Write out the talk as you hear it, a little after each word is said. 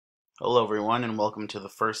Hello everyone and welcome to the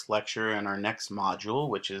first lecture in our next module,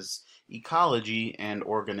 which is ecology and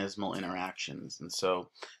organismal interactions. And so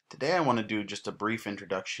today I want to do just a brief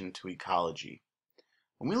introduction to ecology.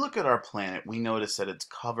 When we look at our planet, we notice that it's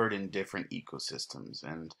covered in different ecosystems,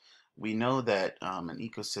 and we know that an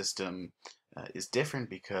ecosystem is different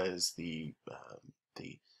because the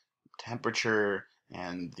temperature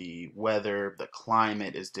and the weather, the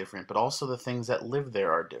climate is different, but also the things that live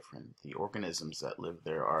there are different. The organisms that live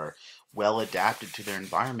there are well adapted to their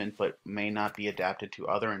environment, but may not be adapted to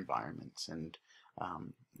other environments. And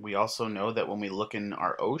we also know that when we look in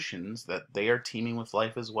our oceans, that they are teeming with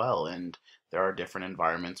life as well. And there are different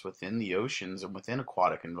environments within the oceans and within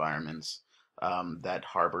aquatic environments that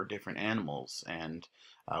harbor different animals. And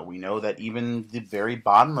we know that even the very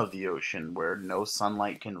bottom of the ocean, where no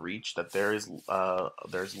sunlight can reach, that there's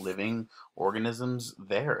living organisms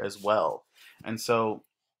there as well. And so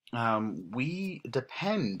we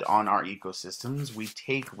depend on our ecosystems. We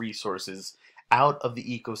take resources out of the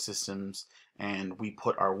ecosystems and we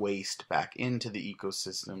put our waste back into the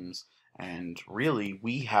ecosystems. And really,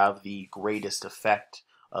 we have the greatest effect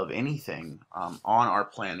of anything on our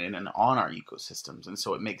planet and on our ecosystems. And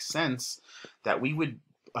so it makes sense that we would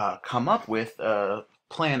come up with a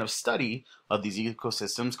plan of study of these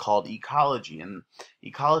ecosystems called ecology. And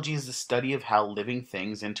ecology is the study of how living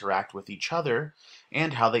things interact with each other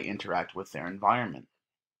and how they interact with their environment.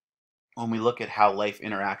 When we look at how life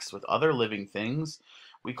interacts with other living things,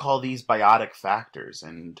 we call these biotic factors,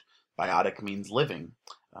 and biotic means living.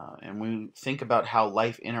 And when we think about how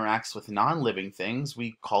life interacts with non-living things,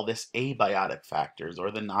 we call this abiotic factors, or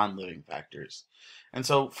the non-living factors. And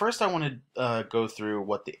so first I want to go through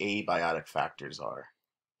what the abiotic factors are.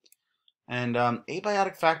 And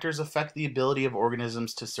abiotic factors affect the ability of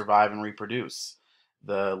organisms to survive and reproduce.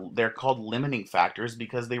 They're called limiting factors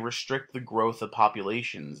because they restrict the growth of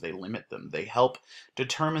populations. They limit them. They help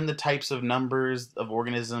determine the types of numbers of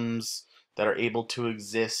organisms that are able to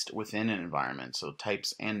exist within an environment. So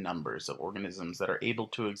types and numbers of organisms that are able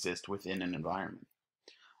to exist within an environment.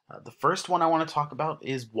 The first one I want to talk about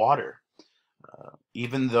is water.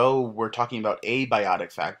 Even though we're talking about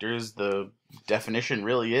abiotic factors, the definition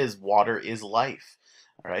really is water is life.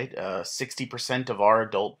 All right, 60% of our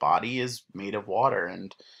adult body is made of water,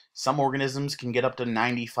 and some organisms can get up to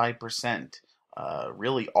 95%.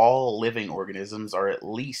 Really, all living organisms are at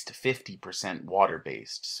least 50%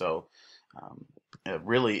 water-based. So,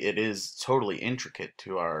 really, it is totally intricate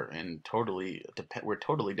to our and we're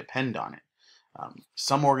totally depend on it.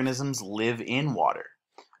 Some organisms live in water.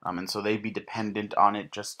 And so they'd be dependent on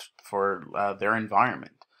it just for their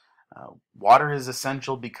environment. Water is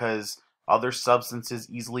essential because other substances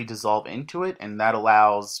easily dissolve into it, and that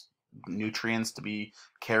allows nutrients to be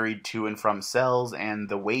carried to and from cells, and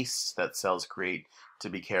the wastes that cells create to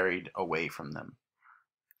be carried away from them.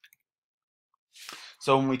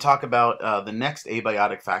 So when we talk about the next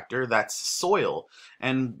abiotic factor, that's soil.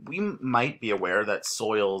 And we might be aware that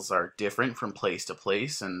soils are different from place to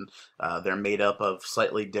place, and they're made up of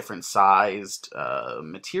slightly different sized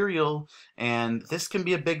material. And this can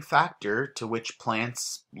be a big factor to which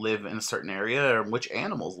plants live in a certain area or which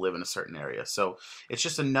animals live in a certain area. So it's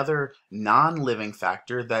just another non-living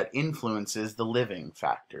factor that influences the living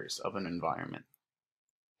factors of an environment.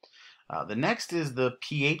 The next is the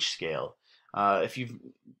pH scale. If you've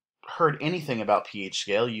heard anything about pH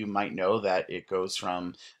scale, you might know that it goes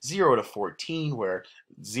from 0 to 14, where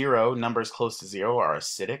 0, numbers close to 0 are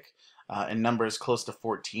acidic, and numbers close to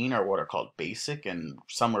 14 are what are called basic, and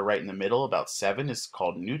somewhere right in the middle, about 7, is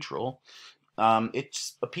called neutral. A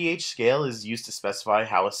pH scale is used to specify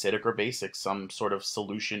how acidic or basic some sort of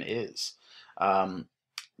solution is.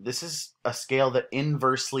 This is a scale that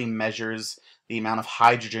inversely measures the amount of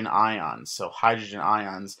hydrogen ions. So hydrogen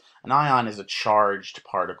ions, an ion is a charged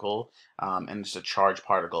particle, and it's a charged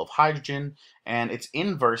particle of hydrogen, and it's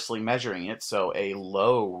inversely measuring it. So a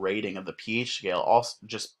low rating of the pH scale also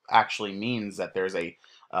just actually means that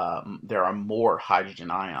there are more hydrogen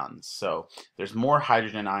ions. So there's more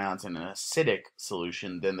hydrogen ions in an acidic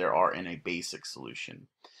solution than there are in a basic solution.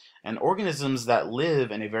 And organisms that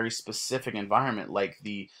live in a very specific environment, like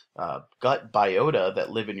the gut biota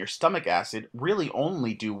that live in your stomach acid, really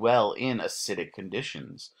only do well in acidic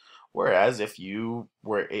conditions. Whereas if you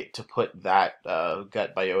were to put that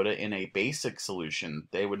gut biota in a basic solution,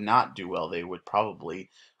 they would not do well. They would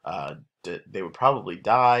probably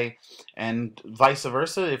die, and vice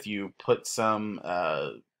versa. If you put some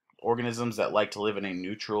organisms that like to live in a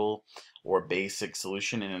neutral or basic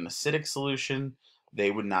solution in an acidic solution, they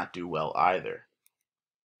would not do well either.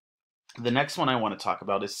 The next one I want to talk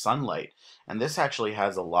about is sunlight, and this actually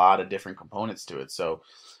has a lot of different components to it. So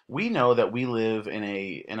we know that we live in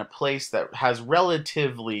a place that has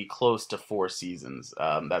relatively close to 4 seasons.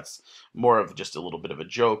 That's more of just a little bit of a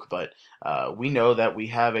joke, but we know that we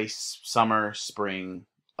have a summer, spring,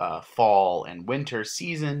 fall, and winter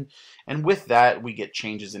season, and with that we get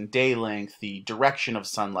changes in day length, the direction of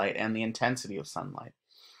sunlight, and the intensity of sunlight.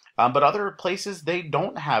 But other places, they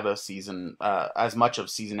don't have a season, as much of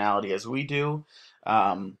seasonality as we do.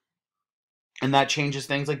 Um, and that changes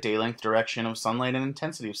things like day length, direction of sunlight, and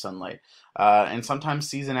intensity of sunlight. And sometimes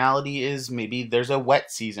seasonality is maybe there's a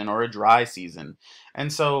wet season or a dry season.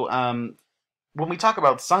 And so when we talk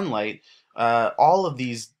about sunlight, all of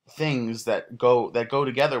these things that go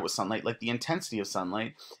together with sunlight, like the intensity of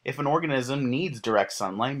sunlight. If an organism needs direct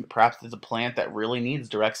sunlight, perhaps it's a plant that really needs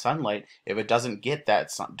direct sunlight. If it doesn't get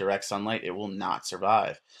that direct sunlight, it will not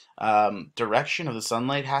survive. Direction of the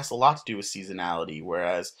sunlight has a lot to do with seasonality.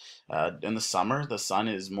 Whereas in the summer, the sun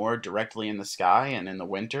is more directly in the sky, and in the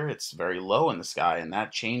winter, it's very low in the sky, and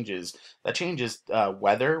that changes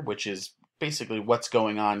weather, which is basically what's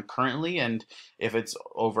going on currently, and if it's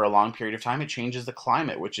over a long period of time, it changes the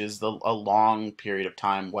climate, which is a long period of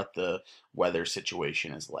time what the weather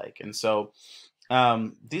situation is like. And so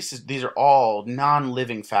these are all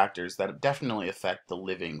non-living factors that definitely affect the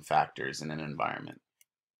living factors in an environment.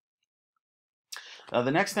 The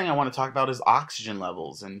next thing I want to talk about is oxygen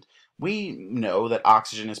levels, and we know that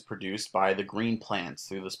oxygen is produced by the green plants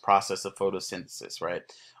through this process of photosynthesis, right?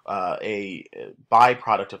 A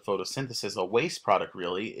byproduct of photosynthesis, a waste product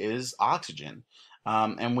really, is oxygen.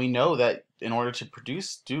 And we know that in order to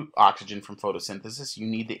produce oxygen from photosynthesis, you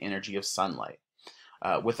need the energy of sunlight.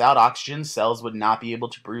 Without oxygen, cells would not be able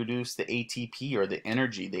to produce the ATP or the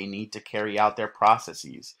energy they need to carry out their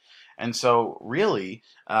processes. And so, really,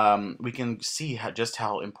 we can see just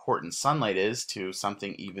how important sunlight is to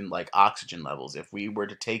something even like oxygen levels. If we were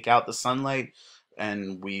to take out the sunlight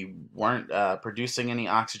and we weren't producing any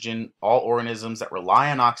oxygen, all organisms that rely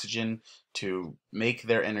on oxygen to make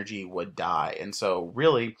their energy would die. And so,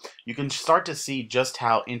 really, you can start to see just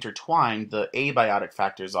how intertwined the abiotic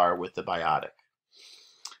factors are with the biotic.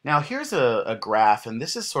 Now, here's a graph, and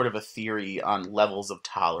this is sort of a theory on levels of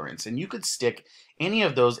tolerance. And you could stick any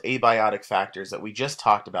of those abiotic factors that we just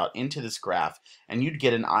talked about into this graph, and you'd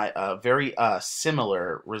get a very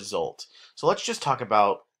similar result. So let's just talk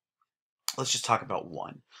about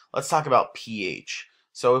one. Let's talk about pH.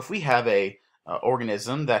 So if we have a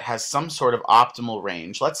organism that has some sort of optimal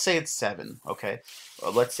range, let's say it's 7, okay?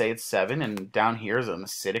 Let's say it's 7, and down here is an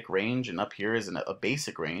acidic range, and up here is a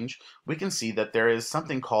basic range. We can see that there is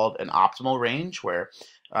something called an optimal range where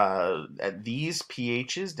at these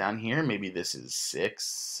pHs down here, maybe this is 6,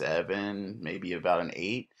 7, maybe about an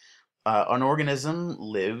 8, an organism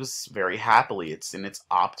lives very happily. It's in its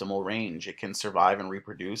optimal range. It can survive and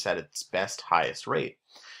reproduce at its best, highest rate.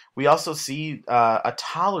 We also see a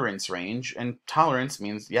tolerance range, and tolerance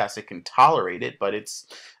means, yes, it can tolerate it, but it's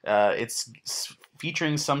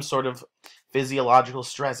featuring some sort of physiological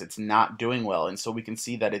stress. It's not doing well, and so we can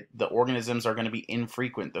see that the organisms are going to be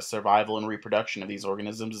infrequent. The survival and reproduction of these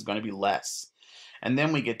organisms is going to be less. And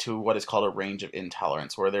then we get to what is called a range of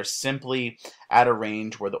intolerance, where they're simply at a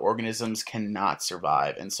range where the organisms cannot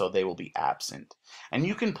survive, and so they will be absent. And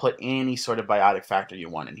you can put any sort of biotic factor you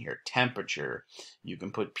want in here. Temperature, you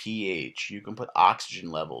can put pH, you can put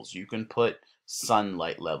oxygen levels, you can put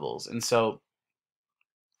sunlight levels. And so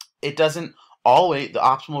it doesn't always, the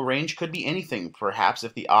optimal range could be anything. Perhaps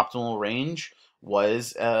if the optimal range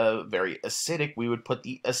was very acidic, we would put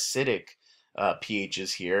the acidic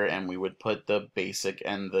pHs here, and we would put the basic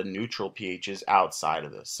and the neutral pHs outside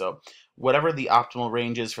of this. So whatever the optimal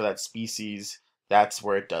range is for that species, that's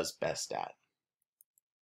where it does best at.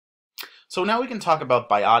 So now we can talk about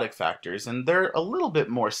biotic factors, and they're a little bit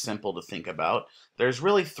more simple to think about. There's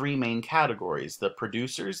really 3 main categories: the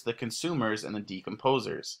producers, the consumers, and the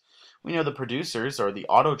decomposers. We know the producers, or the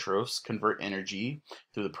autotrophs, convert energy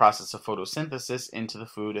through the process of photosynthesis into the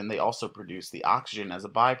food, and they also produce the oxygen as a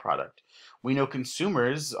byproduct. We know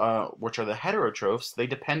consumers, which are the heterotrophs, they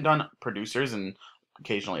depend on producers and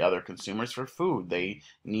occasionally other consumers for food. They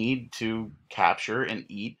need to capture and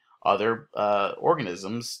eat other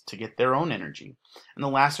organisms to get their own energy. And the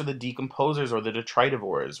last are the decomposers, or the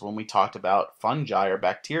detritivores. When we talked about fungi or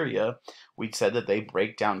bacteria, we said that they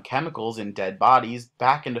break down chemicals in dead bodies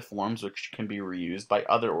back into forms which can be reused by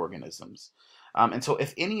other organisms. And so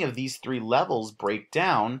if any of these 3 levels break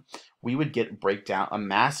down, we would get a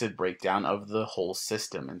massive breakdown of the whole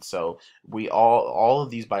system. And so all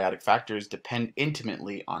of these biotic factors depend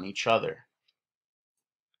intimately on each other.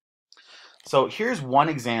 So here's one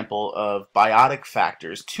example of biotic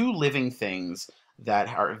factors, 2 living things that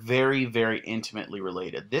are very, very intimately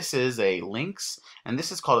related. This is a lynx, and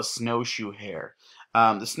this is called a snowshoe hare.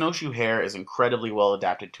 The snowshoe hare is incredibly well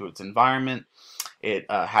adapted to its environment. It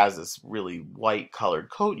has this really white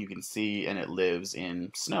colored coat you can see, and it lives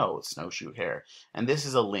in snow, snowshoe hare. And this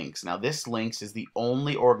is a lynx. Now, this lynx is the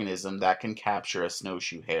only organism that can capture a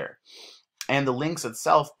snowshoe hare. And the lynx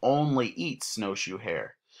itself only eats snowshoe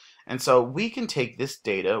hare. And so we can take this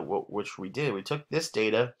data, which we did. We took this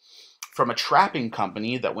data from a trapping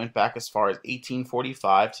company that went back as far as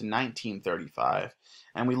 1845 to 1935,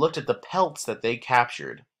 and we looked at the pelts that they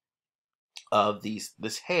captured of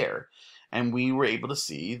this hare, and we were able to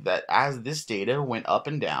see that as this data went up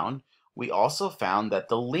and down, we also found that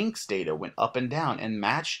the lynx data went up and down and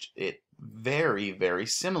matched it very, very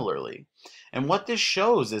similarly. And what this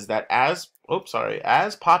shows is that as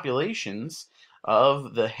populations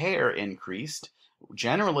of the hare increased,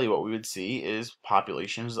 generally what we would see is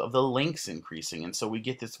populations of the lynx increasing. And so we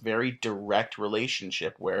get this very direct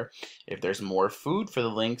relationship where if there's more food for the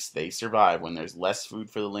lynx, they survive. When there's less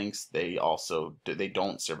food for the lynx, they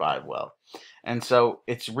don't survive well. And so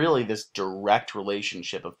it's really this direct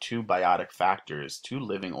relationship of two biotic factors, two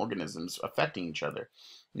living organisms affecting each other.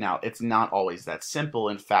 Now, it's not always that simple.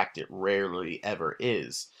 In fact, it rarely ever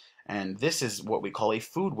is. And this is what we call a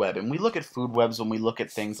food web. And we look at food webs when we look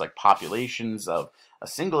at things like populations of a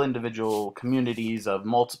single individual, communities of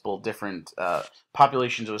multiple different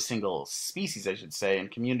populations of a single species, I should say,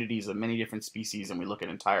 and communities of many different species, and we look at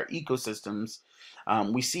entire ecosystems.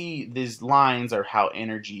 We see these lines are how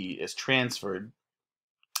energy is transferred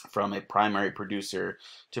from a primary producer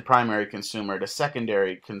to primary consumer to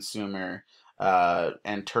secondary consumer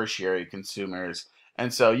and tertiary consumers.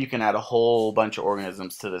 And so you can add a whole bunch of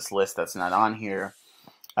organisms to this list that's not on here.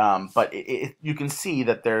 But you can see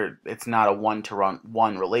that it's not a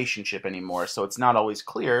one-to-one relationship anymore. So it's not always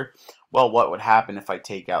clear, well, what would happen if I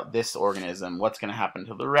take out this organism? What's going to happen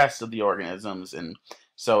to the rest of the organisms? And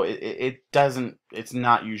so it's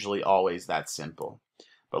not usually always that simple.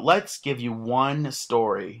 But let's give you one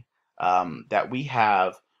story that we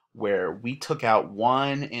have where we took out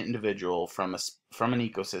one individual from an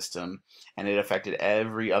ecosystem, and it affected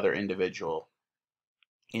every other individual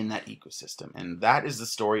in that ecosystem. And that is the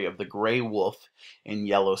story of the gray wolf in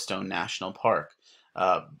Yellowstone National Park.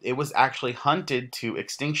 It was actually hunted to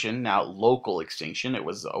extinction, now local extinction. It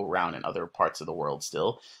was around in other parts of the world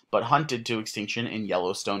still, but hunted to extinction in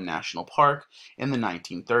Yellowstone National Park in the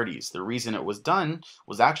 1930s. The reason it was done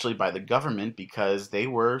was actually by the government because they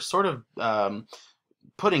were sort of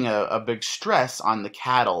putting a big stress on the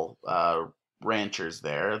cattle ranchers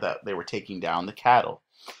there, that they were taking down the cattle.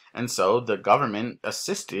 And so the government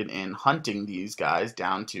assisted in hunting these guys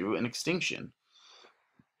down to an extinction.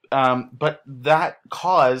 But that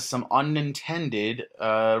caused some unintended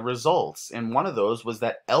results. And one of those was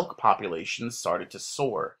that elk populations started to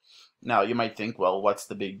soar. Now, you might think, well, what's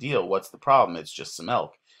the big deal? What's the problem? It's just some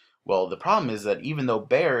elk. Well, the problem is that even though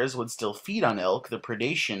bears would still feed on elk, the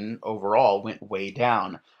predation overall went way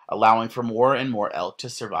down, allowing for more and more elk to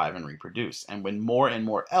survive and reproduce. And when more and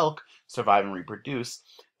more elk survive and reproduce,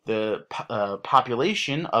 the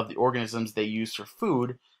population of the organisms they use for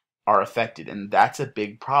food are affected. And that's a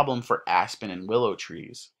big problem for aspen and willow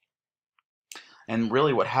trees. And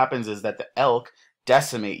really what happens is that the elk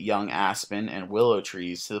decimate young aspen and willow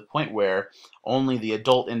trees to the point where only the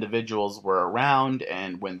adult individuals were around,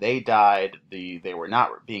 and when they died, they were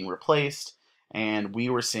not being replaced, and we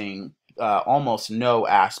were seeing almost no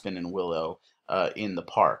aspen and willow in the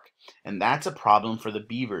park. And that's a problem for the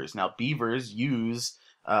beavers. Now, beavers use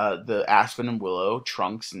the aspen and willow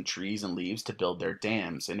trunks and trees and leaves to build their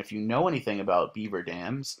dams. And if you know anything about beaver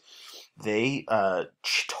dams, they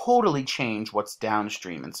totally change what's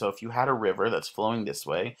downstream. And so if you had a river that's flowing this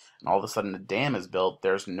way, and all of a sudden a dam is built,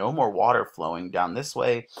 there's no more water flowing down this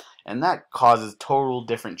way, and that causes total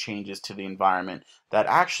different changes to the environment that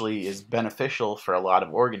actually is beneficial for a lot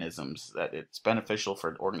of organisms. That it's beneficial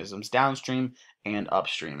for organisms downstream and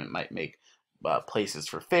upstream. It might make places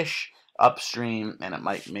for fish upstream, and it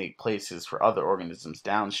might make places for other organisms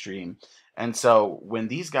downstream. And so when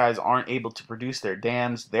these guys aren't able to produce their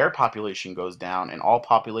dams, their population goes down, and all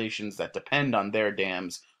populations that depend on their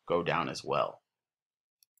dams go down as well.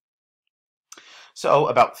 So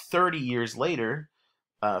about 30 years later,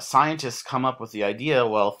 scientists come up with the idea,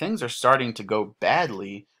 well, things are starting to go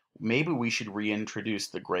badly maybe we should reintroduce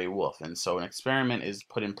the gray wolf. And so an experiment is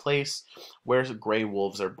put in place where gray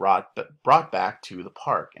wolves are brought back to the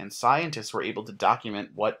park. And scientists were able to document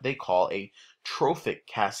what they call a trophic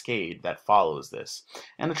cascade that follows this.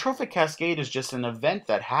 And a trophic cascade is just an event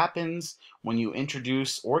that happens when you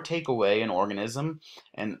introduce or take away an organism,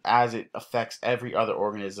 and as it affects every other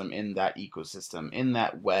organism in that ecosystem, in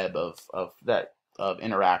that web of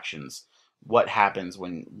interactions. What happens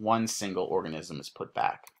when one single organism is put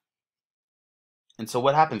back? And so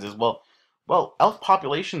what happens is, well, elk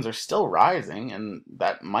populations are still rising, and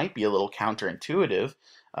that might be a little counterintuitive.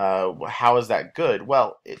 How is that good?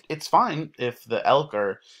 Well, it's fine if the elk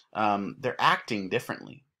are they're acting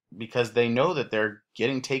differently because they know that they're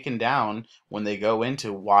getting taken down when they go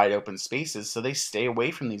into wide open spaces, so they stay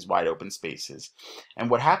away from these wide open spaces. And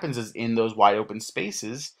what happens is in those wide open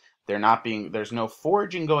spaces, there's no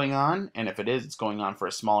foraging going on, and if it is, it's going on for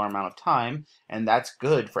a smaller amount of time, and that's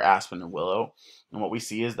good for aspen and willow. And what we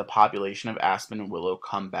see is the population of aspen and willow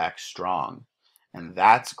come back strong. And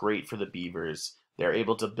that's great for the beavers. They're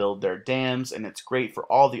able to build their dams, and it's great for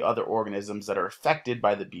all the other organisms that are affected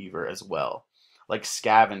by the beaver as well, like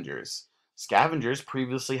scavengers. Scavengers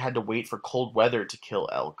previously had to wait for cold weather to kill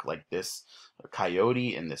elk, like this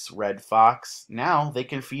coyote and this red fox. Now they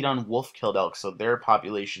can feed on wolf-killed elk, so their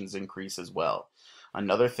populations increase as well.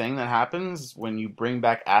 Another thing that happens when you bring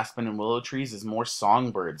back aspen and willow trees is more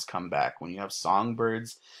songbirds come back. When you have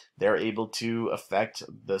songbirds, they're able to affect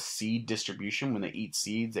the seed distribution. When they eat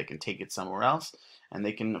seeds, they can take it somewhere else, and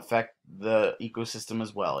they can affect the ecosystem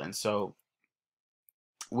as well. And so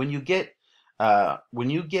when you get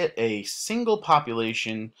a single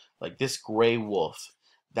population like this gray wolf,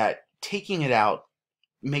 that taking it out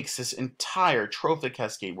makes this entire trophic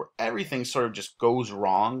cascade where everything sort of just goes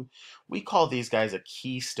wrong. We call these guys a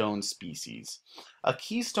keystone species. A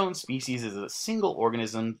keystone species is a single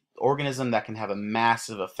organism that can have a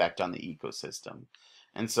massive effect on the ecosystem.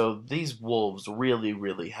 And so these wolves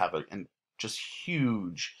really have a just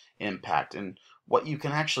huge impact. And what you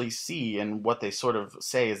can actually see and what they sort of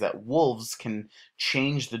say is that wolves can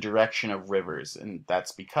change the direction of rivers, and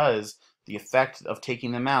that's because the effect of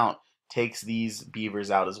taking them out takes these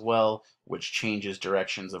beavers out as well, which changes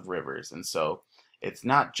directions of rivers. And so it's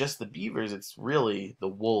not just the beavers, it's really the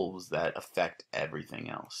wolves that affect everything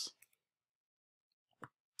else.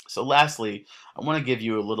 So lastly, I want to give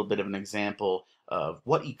you a little bit of an example of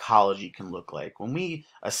what ecology can look like. When we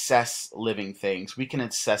assess living things, we can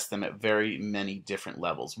assess them at very many different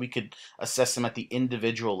levels. We could assess them at the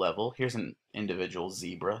individual level. Here's an individual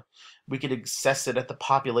zebra. We could assess it at the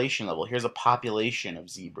population level. Here's a population of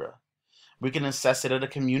zebra. We can assess it at a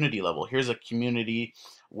community level. Here's a community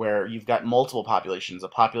where you've got multiple populations, a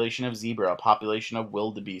population of zebra, a population of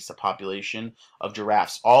wildebeest, a population of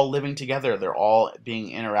giraffes, all living together. They're all being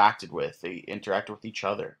interacted with. They interact with each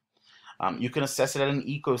other. You can assess it at an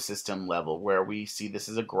ecosystem level where we see this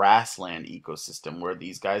is a grassland ecosystem where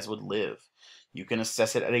these guys would live. You can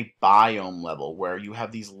assess it at a biome level where you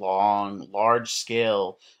have these long,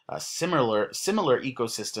 large-scale, similar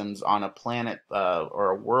ecosystems on a planet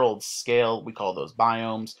or a world scale. We call those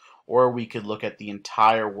biomes. Or we could look at the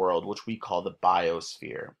entire world, which we call the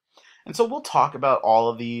biosphere. And so we'll talk about all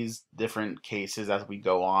of these different cases as we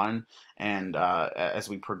go on and as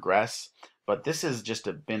we progress. But this has just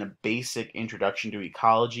been a basic introduction to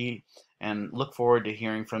ecology, and look forward to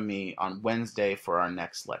hearing from me on Wednesday for our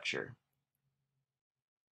next lecture.